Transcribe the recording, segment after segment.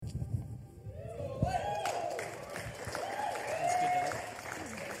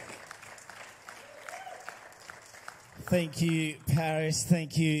Thank you, Paris.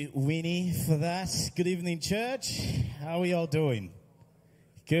 Thank you, Winnie, for that. Good evening, church. How are we all doing?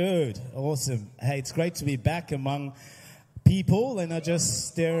 Good. Awesome. Hey, it's great to be back among people and not just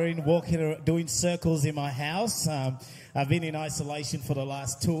staring, walking, doing circles in my house. I've been in isolation for the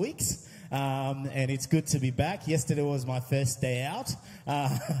last 2 weeks. And it's good to be back. Yesterday was my first day out.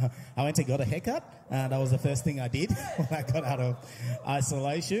 I went and got a haircut. That was the first thing I did when I got out of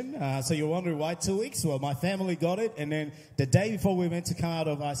isolation. So you're wondering why 2 weeks? Well, my family got it. And then the day before we went to come out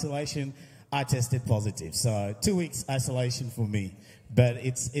of isolation, I tested positive. So 2 weeks isolation for me. But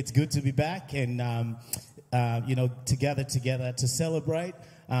it's good to be back and, to gather together to celebrate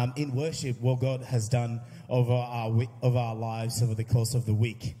in worship what God has done over our lives over the course of the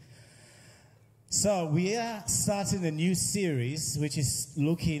week. So we are starting a new series which is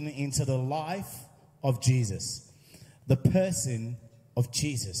looking into the life of Jesus, the person of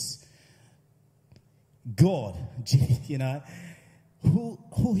Jesus. God,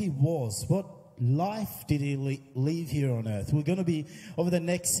 who he was, what life did he live here on earth. We're going to be, over the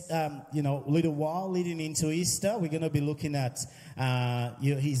next, little while leading into Easter, we're going to be looking at,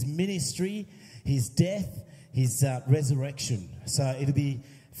 his ministry, his death, his resurrection. So it'll be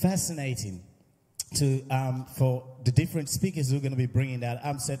fascinating for the different speakers who are going to be bringing that.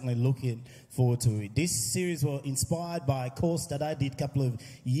 I'm certainly looking forward to it. This series was inspired by a course that I did a couple of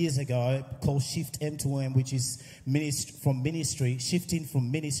years ago called Shift M2M, which is shifting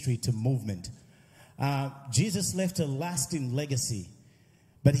from ministry to movement. Jesus left a lasting legacy,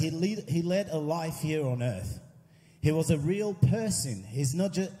 but he led a life here on earth. He was a real person.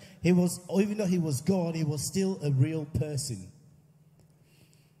 Even though he was God, he was still a real person.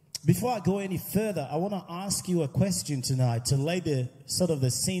 Before I go any further, I want to ask you a question tonight to lay the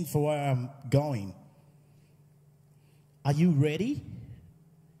scene for where I'm going. Are you ready?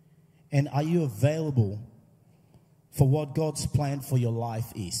 And are you available for what God's plan for your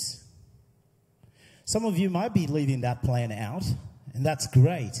life is? Some of you might be leaving that plan out, and that's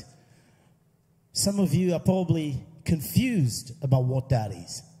great. Some of you are probably confused about what that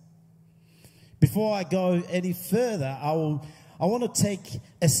is. Before I go any further, I want to take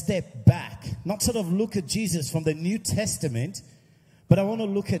a step back, not sort of look at Jesus from the New Testament, but I want to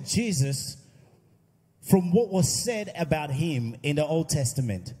look at Jesus from what was said about him in the Old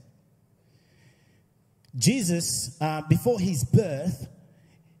Testament. Jesus, before his birth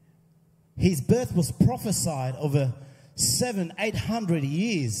was prophesied over 700-800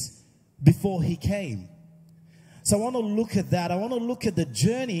 years before he came. So I want to look at that. I want to look at the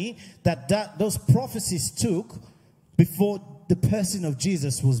journey that those prophecies took before the person of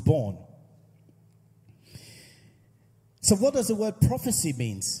Jesus was born. So what does the word prophecy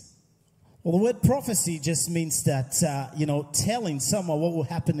means? Well, the word prophecy just means that, telling someone what will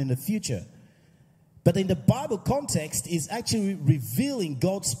happen in the future. But in the Bible context, is actually revealing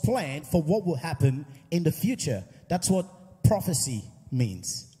God's plan for what will happen in the future. That's what prophecy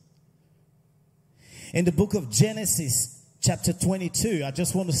means. In the book of Genesis, chapter 22, I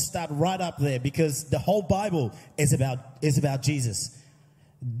just want to start right up there because the whole Bible is about Jesus.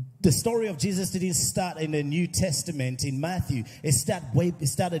 The story of Jesus didn't start in the New Testament in Matthew. It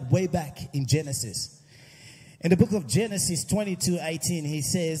started way back in Genesis. In the book of Genesis 22:18,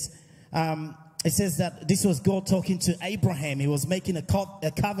 it says that this was God talking to Abraham. He was making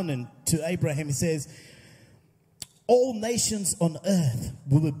a covenant to Abraham. He says, all nations on earth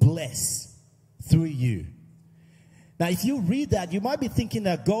will be blessed through you. Now, if you read that, you might be thinking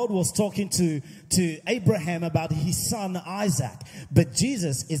that God was talking to Abraham about his son Isaac. But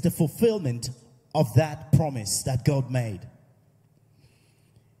Jesus is the fulfillment of that promise that God made.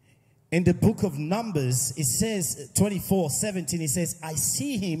 In the book of Numbers, it says, 24:17, it says, I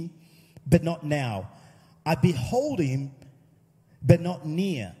see him, but not now. I behold him, but not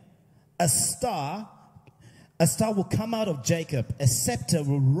near. A star will come out of Jacob. A scepter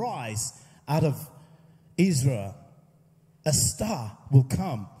will rise out of Israel. A star will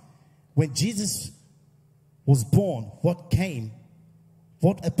come. When Jesus was born, what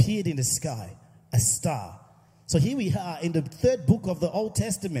appeared in the sky? A star. So here we are in the third book of the Old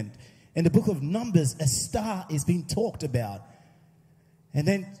Testament. In the book of Numbers, a star is being talked about. And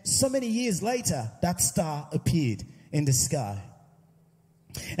then so many years later, that star appeared in the sky.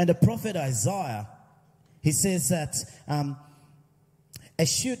 And the prophet Isaiah, he says that a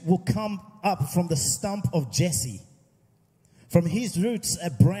shoot will come up from the stump of Jesse. From his roots, a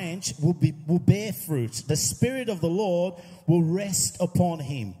branch will bear fruit. The Spirit of the Lord will rest upon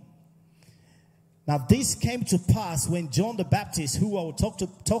him. Now, this came to pass when John the Baptist, who I will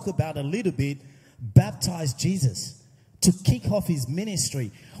talk about a little bit, baptized Jesus to kick off his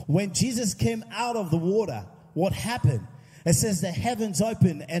ministry. When Jesus came out of the water, what happened. It says the heavens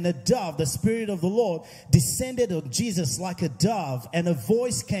opened and a dove, the Spirit of the Lord, descended on Jesus like a dove. And a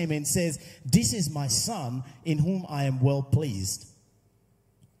voice came and says, "This is my Son in whom I am well pleased."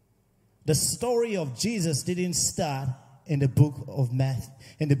 The story of Jesus didn't start in the book of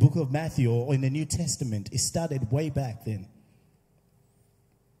Matthew or in the New Testament. It started way back then.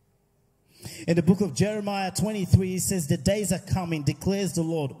 In the book of Jeremiah 23, it says, "The days are coming, declares the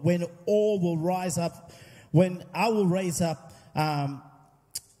Lord, when all will rise up, when I'll raise up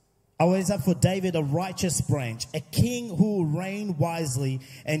for David a righteous branch, a king who will reign wisely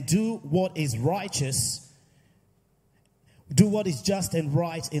and do what is righteous, do what is just and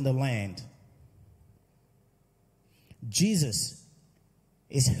right in the land." Jesus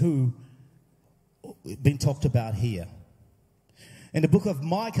is who been talked about here. In the book of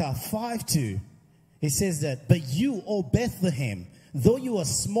Micah 5:2, it says that, "But you, O Bethlehem, though you are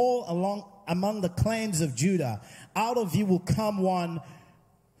small among the clans of Judah, out of you will come one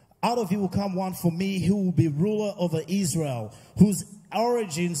for me who will be ruler over Israel, whose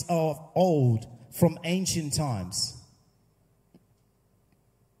origins are old, from ancient times."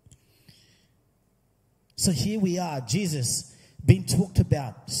 So here we are, Jesus being talked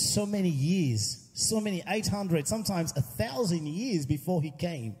about so many years, so many 800, sometimes 1,000 years before he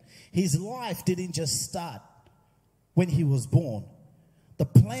came. His life didn't just start when he was born. The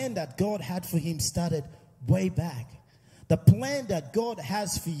plan that God had for him started way back. The plan that God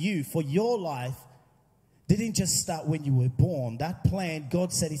has for you, for your life, didn't just start when you were born. That plan,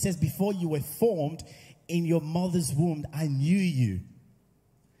 God said, he says, "Before you were formed in your mother's womb, I knew you."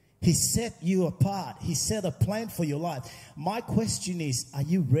 He set you apart. He set a plan for your life. My question is, are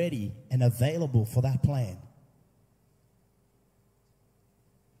you ready and available for that plan?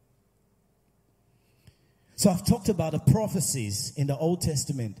 So I've talked about the prophecies in the Old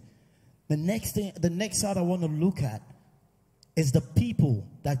Testament. The next side I want to look at is the people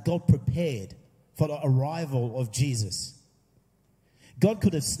that God prepared for the arrival of Jesus. God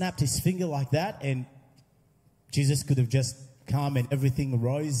could have snapped his finger like that and Jesus could have just come and everything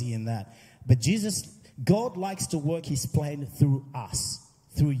rosy in that. But God likes to work his plan through us,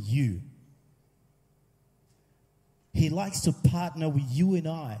 through you. He likes to partner with you and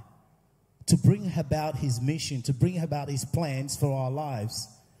I to bring about his mission, to bring about his plans for our lives.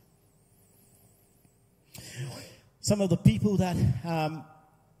 Some of the people that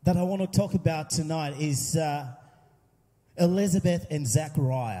I want to talk about tonight is Elizabeth and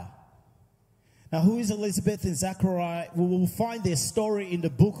Zachariah. Now, who is Elizabeth and Zachariah? We will find their story in the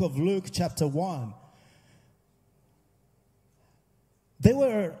book of Luke chapter 1. They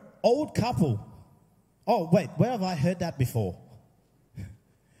were an old couple. Oh, wait, where have I heard that before?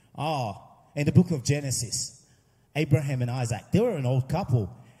 In the book of Genesis. Abraham and Isaac. They were an old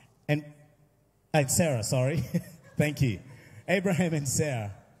couple. And Sarah, sorry. Thank you. Abraham and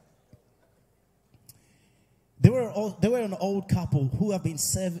Sarah. They were an old couple who have been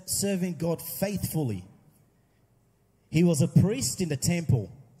serving God faithfully. He was a priest in the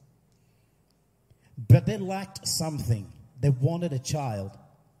temple. But they lacked something. They wanted a child.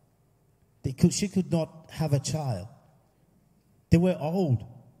 She could not have a child. They were old.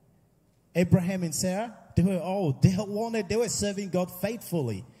 Abraham and Sarah, they were old. They were serving God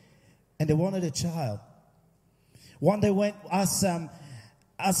faithfully. And they wanted a child. One day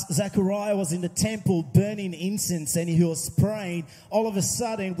as Zachariah was in the temple burning incense and he was praying, all of a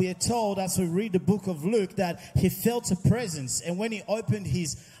sudden we are told as we read the book of Luke that he felt a presence. And when he opened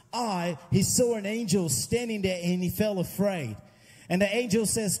his eye, he saw an angel standing there and he felt afraid. And the angel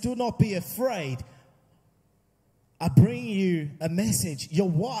says, "Do not be afraid. I bring you a message. Your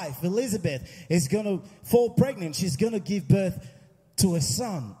wife, Elizabeth, is going to fall pregnant. She's going to give birth to a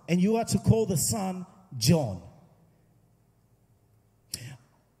son. And you are to call the son John."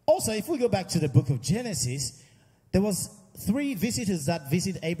 Also, if we go back to the book of Genesis, there was 3 visitors that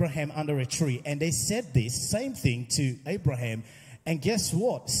visited Abraham under a tree. And they said this same thing to Abraham. And guess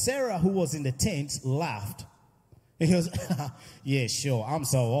what? Sarah, who was in the tent, laughed. He goes, "Yeah, sure, I'm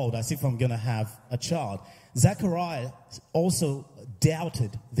so old, as if I'm going to have a child." Zachariah also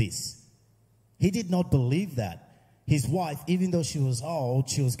doubted this. He did not believe that his wife, even though she was old,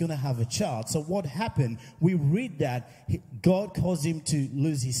 she was going to have a child. So what happened? We read that God caused him to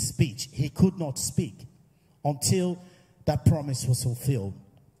lose his speech. He could not speak until that promise was fulfilled.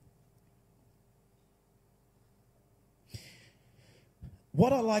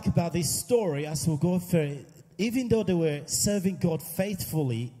 What I like about this story, as we'll go through, even though they were serving God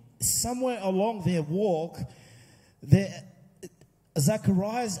faithfully, somewhere along their walk,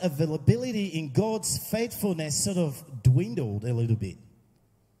 Zachariah's availability in God's faithfulness sort of dwindled a little bit.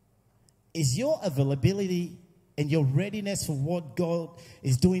 Is your availability and your readiness for what God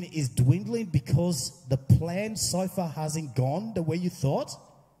is doing is dwindling because the plan so far hasn't gone the way you thought?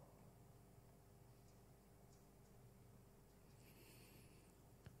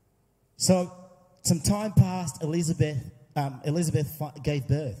 So, some time passed, Elizabeth gave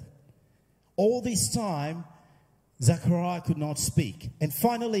birth. All this time, Zachariah could not speak. And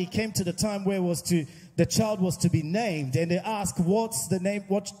finally, it came to the time where the child was to be named. And they asked, what's the name?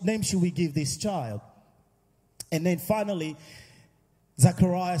 What name should we give this child? And then finally,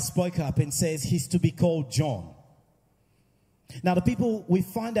 Zachariah spoke up and says he's to be called John. Now, we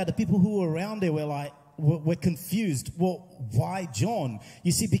find out the people who were around there were confused. Well, why John?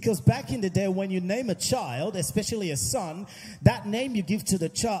 You see, because back in the day when you name a child, especially a son, that name you give to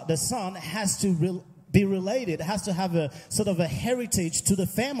the son has to be related. It has to have a sort of a heritage to the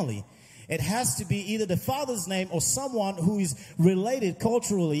family. It has to be either the father's name or someone who is related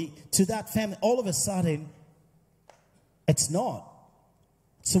culturally to that family. All of a sudden, it's not.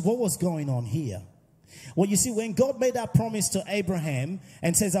 So what was going on here? Well, you see, when God made that promise to Abraham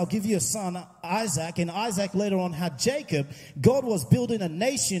and says, I'll give you a son, Isaac, and Isaac later on had Jacob, God was building a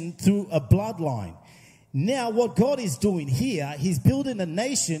nation through a bloodline. Now, what God is doing here, he's building a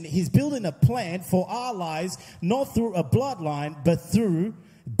nation, he's building a plan for our lives, not through a bloodline, but through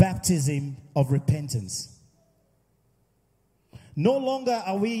baptism of repentance. No longer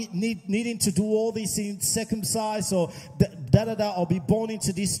are we needing to do all these things, circumcise or or be born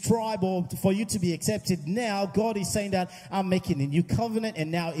into this tribe or for you to be accepted. Now God is saying that I'm making a new covenant,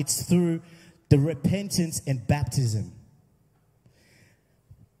 and now it's through the repentance and baptism.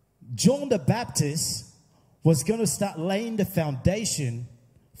 John the Baptist was going to start laying the foundation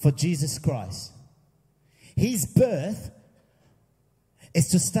for Jesus Christ. His birth is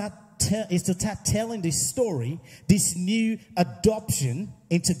to start telling this story, this new adoption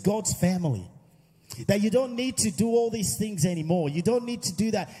into God's family. That you don't need to do all these things anymore. You don't need to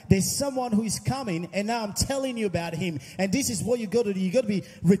do that. There's someone who is coming, and now I'm telling you about him. And this is what you got to do. You got to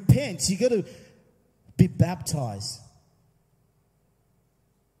repent. You got to be baptized.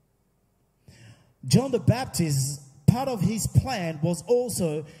 John the Baptist, part of his plan was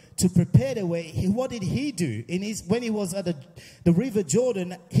also to prepare the way. What did he do? When he was at the River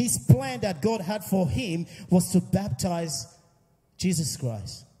Jordan, his plan that God had for him was to baptize Jesus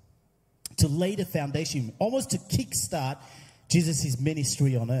Christ. To lay the foundation, almost to kickstart Jesus'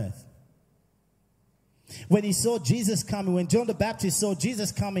 ministry on earth. When he saw Jesus coming, when John the Baptist saw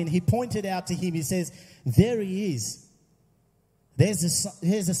Jesus coming, he pointed out to him, he says, there he is.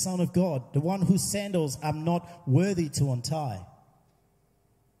 Here's the Son of God, the one whose sandals I'm not worthy to untie.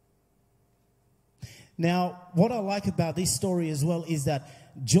 Now, what I like about this story as well is that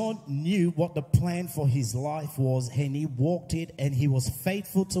John knew what the plan for his life was, and he walked it, and he was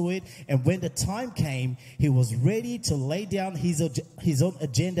faithful to it. And when the time came, he was ready to lay down his own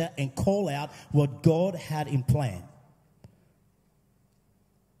agenda and call out what God had in plan.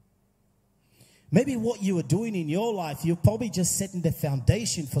 Maybe what you are doing in your life, you're probably just setting the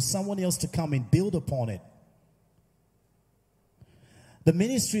foundation for someone else to come and build upon it. The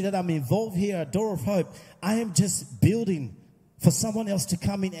ministry that I'm involved here at Door of Hope, I am just building for someone else to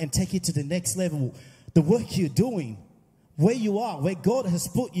come in and take it to the next level. The work you're doing, where you are, where God has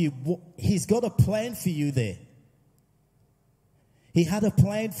put you, He's got a plan for you there. He had a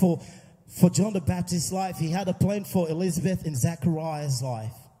plan for John the Baptist's life. He had a plan for Elizabeth and Zachariah's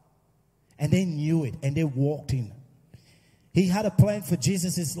life. And they knew it, and they walked in. He had a plan for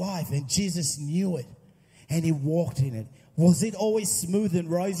Jesus' life, and Jesus knew it, and he walked in it. Was it always smooth and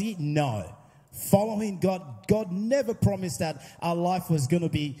rosy? No. Following God never promised that our life was going to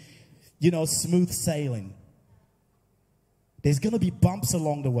be, smooth sailing. There's going to be bumps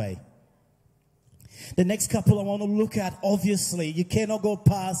along the way. The next couple I want to look at, obviously, you cannot go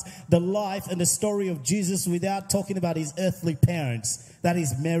past the life and the story of Jesus without talking about his earthly parents. That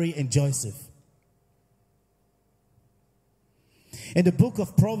is Mary and Joseph. In the book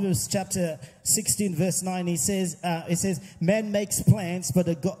of Proverbs, chapter 16, verse 9, it says, man makes plans,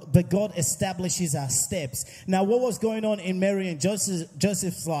 but God establishes our steps. Now, what was going on in Mary and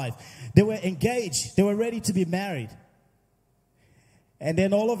Joseph's life? They were engaged. They were ready to be married. And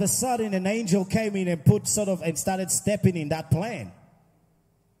then all of a sudden, an angel came in and started stepping in that plan.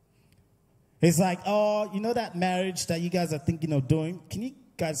 It's like, oh, that marriage that you guys are thinking of doing, can you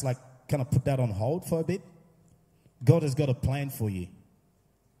guys kind of put that on hold for a bit? God has got a plan for you.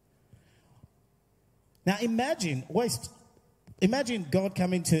 Now imagine an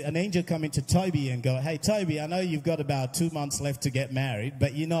angel coming to Toby and go, hey, Toby, I know you've got about 2 months left to get married,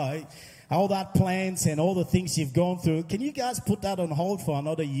 but all that plans and all the things you've gone through, can you guys put that on hold for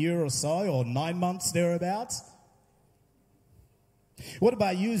another year or so, or 9 months thereabouts? What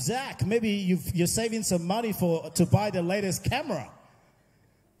about you, Zach? Maybe you're saving some money to buy the latest camera.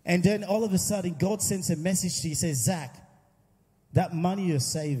 And then all of a sudden, God sends a message to you. He says, Zach, that money you're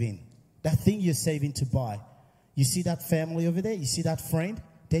saving, that thing you're saving to buy, you see that family over there? You see that friend?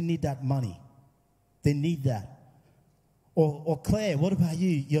 They need that money. They need that. Or Claire, what about you?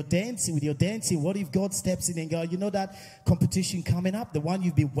 You're dancing. With your dancing, what if God steps in and goes, you know that competition coming up, the one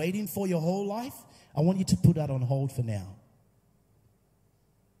you've been waiting for your whole life? I want you to put that on hold for now.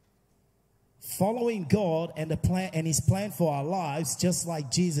 Following God and the plan and His plan for our lives, just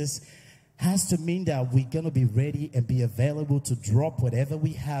like Jesus, has to mean that we're going to be ready and be available to drop whatever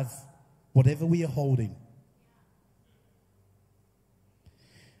we have, whatever we are holding.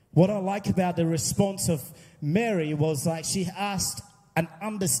 What I like about the response of Mary was like she asked an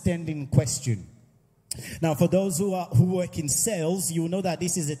understanding question. Now, for those who work in sales, you will know that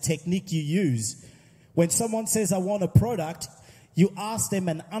this is a technique you use. When someone says, I want a product, you ask them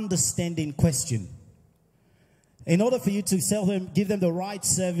an understanding question. In order for you to sell them, give them the right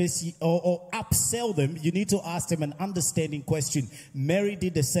service or upsell them, you need to ask them an understanding question. Mary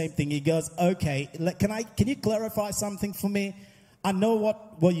did the same thing. He goes, okay, can you clarify something for me? I know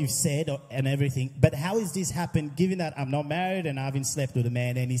what you've said and everything, but how is this happened given that I'm not married and I haven't slept with a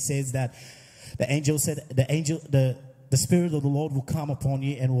man? And he says that the Spirit of the Lord will come upon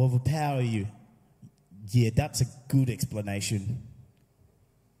you and will overpower you. Yeah, that's a good explanation.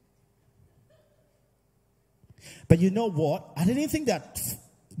 But you know what? I didn't think that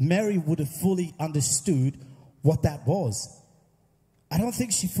Mary would have fully understood what that was. I don't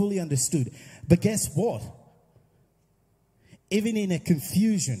think she fully understood. But guess what? Even in a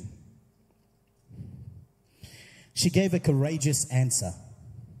confusion, she gave a courageous answer.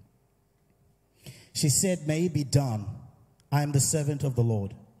 She said, may it be done. I am the servant of the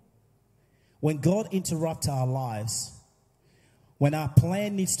Lord. When God interrupts our lives, when our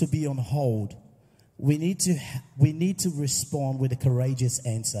plan needs to be on hold, we need to respond with a courageous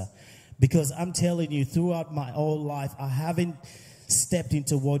answer. Because I'm telling you, throughout my whole life, I haven't stepped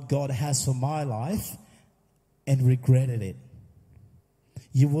into what God has for my life and regretted it.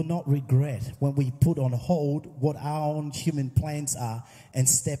 You will not regret when we put on hold what our own human plans are and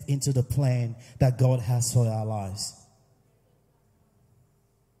step into the plan that God has for our lives.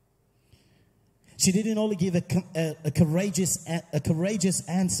 She didn't only give a courageous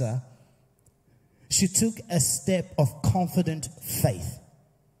answer. She took a step of confident faith.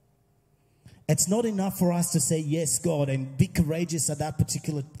 It's not enough for us to say, yes, God, and be courageous at that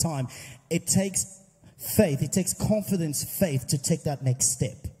particular time. It takes faith. It takes confidence, faith to take that next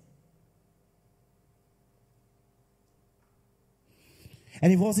step.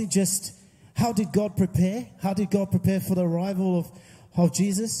 And it wasn't just, how did God prepare? How did God prepare for the arrival of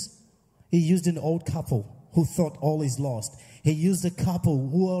Jesus? He used an old couple who thought all is lost. He used a couple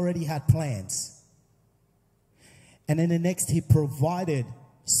who already had plans. And then the next, he provided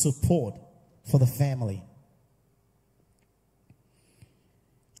support for the family.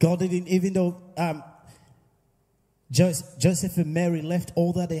 God didn't, even though Joseph and Mary left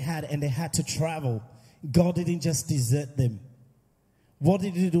all that they had and they had to travel, God didn't just desert them. What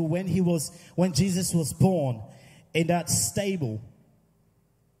did He do when Jesus was born in that stable?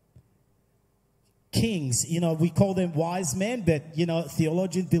 Kings, we call them wise men, but,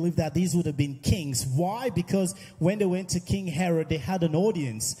 theologians believe that these would have been kings. Why? Because when they went to King Herod, they had an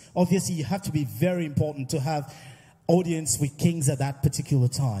audience. Obviously, you have to be very important to have audience with kings at that particular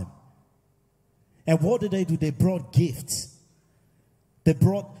time. And what did they do? They brought gifts. They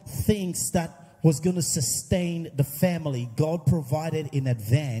brought things that was going to sustain the family. God provided in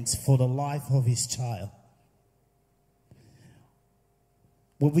advance for the life of His child.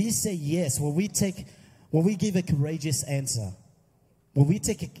 When we say yes, when we give a courageous answer, when we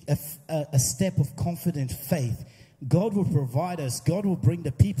take a step of confident faith, God will provide us. God will bring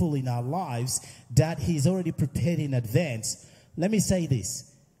the people in our lives that He's already prepared in advance. Let me say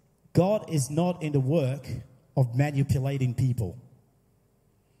this. God is not in the work of manipulating people.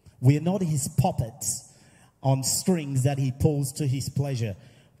 We are not His puppets on strings that He pulls to His pleasure.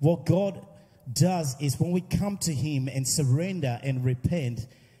 What God does is when we come to Him and surrender and repent,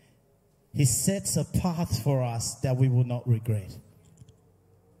 He sets a path for us that we will not regret.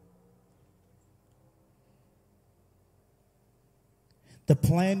 The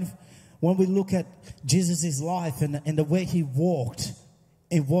plan, when we look at Jesus' life and the way He walked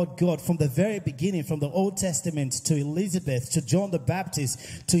in what God, from the very beginning, from the Old Testament to Elizabeth, to John the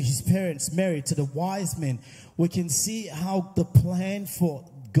Baptist, to his parents, Mary, to the wise men, we can see how the plan for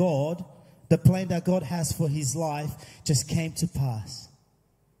God, the plan that God has for His life, just came to pass.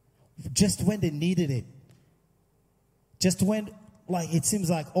 Just when they needed it. Just when like it seems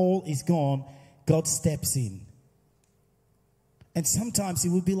like all is gone, God steps in. And sometimes it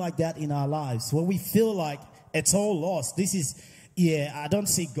would be like that in our lives, where we feel like it's all lost. I don't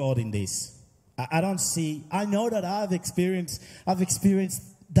see God in this. I know that I've experienced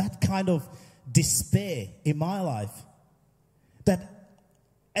that kind of despair in my life.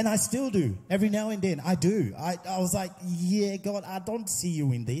 And I still do. Every now and then, I do. I was like, yeah, God, I don't see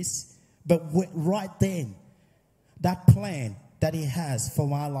you in this. But right then, that plan that he has for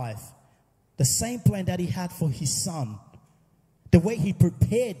my life, the same plan that he had for his son, the way he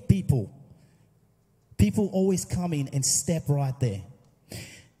prepared people always come in and step right there.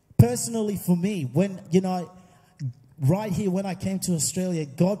 Personally, for me, right here when I came to Australia,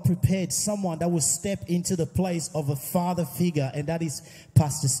 God prepared someone that would step into the place of a father figure, and that is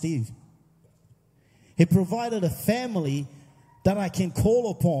Pastor Steve. He provided a family that I can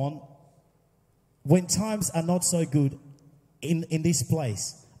call upon when times are not so good in this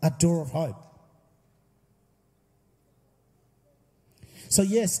place, a door of hope. So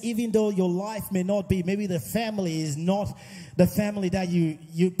yes, even though your life may not be, maybe the family is not the family that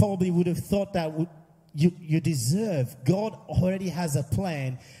you probably would have thought that you deserve, God already has a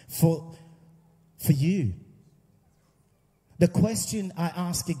plan for you. The question I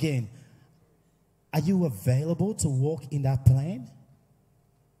ask again, are you available to walk in that plan?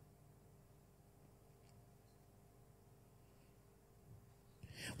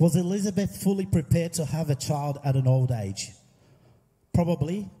 Was Elizabeth fully prepared to have a child at an old age?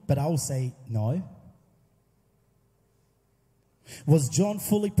 Probably, but I will say no. Was John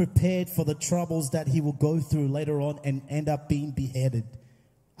fully prepared for the troubles that he will go through later on and end up being beheaded?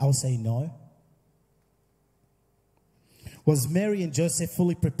 I will say no. Was Mary and Joseph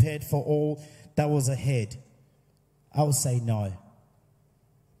fully prepared for all that was ahead? I will say no.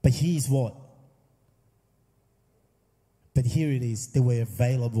 But here's what. But here it is. They were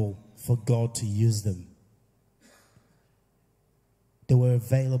available for God to use them. They were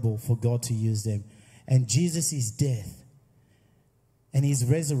available for God to use them. And Jesus' death and his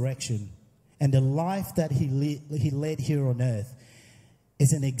resurrection and the life that he led here on earth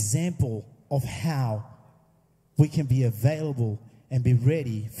is an example of how we can be available and be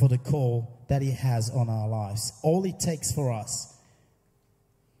ready for the call that he has on our lives. All it takes for us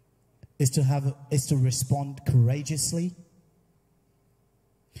is to respond courageously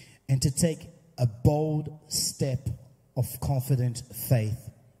and to take a bold step of confident faith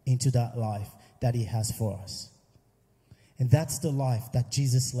into that life that he has for us. And that's the life that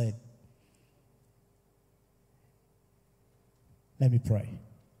Jesus led. Let me pray.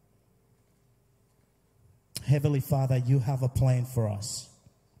 Heavenly Father, you have a plan for us.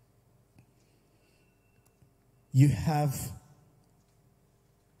 You have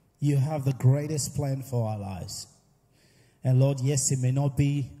the greatest plan for our lives. And Lord, yes, it may not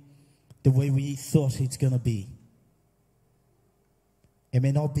be the way we thought it's going to be. It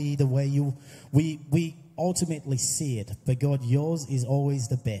may not be the way we ultimately see it, but God, yours is always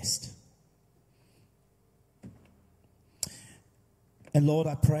the best. And Lord,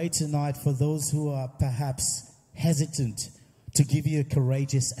 I pray tonight for those who are perhaps hesitant to give you a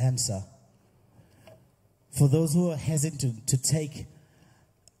courageous answer. For those who are hesitant to take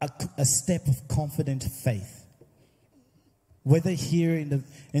a step of confident faith. Whether here in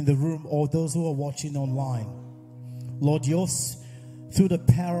the room or those who are watching online. Lord, through the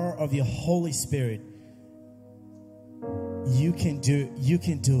power of your Holy Spirit, you can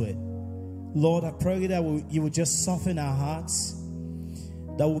do it. Lord, I pray that you will just soften our hearts,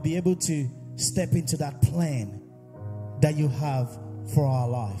 that we'll be able to step into that plan that you have for our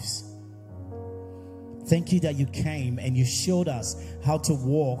lives. Thank you that you came and you showed us how to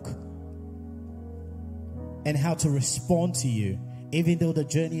walk and how to respond to you, even though the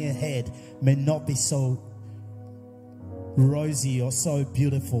journey ahead may not be so rosy or so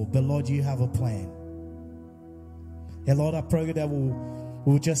beautiful. But Lord, you have a plan. And Lord, I pray that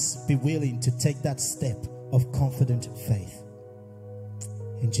we'll just be willing to take that step of confident faith.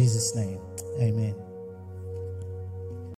 In Jesus' name, amen.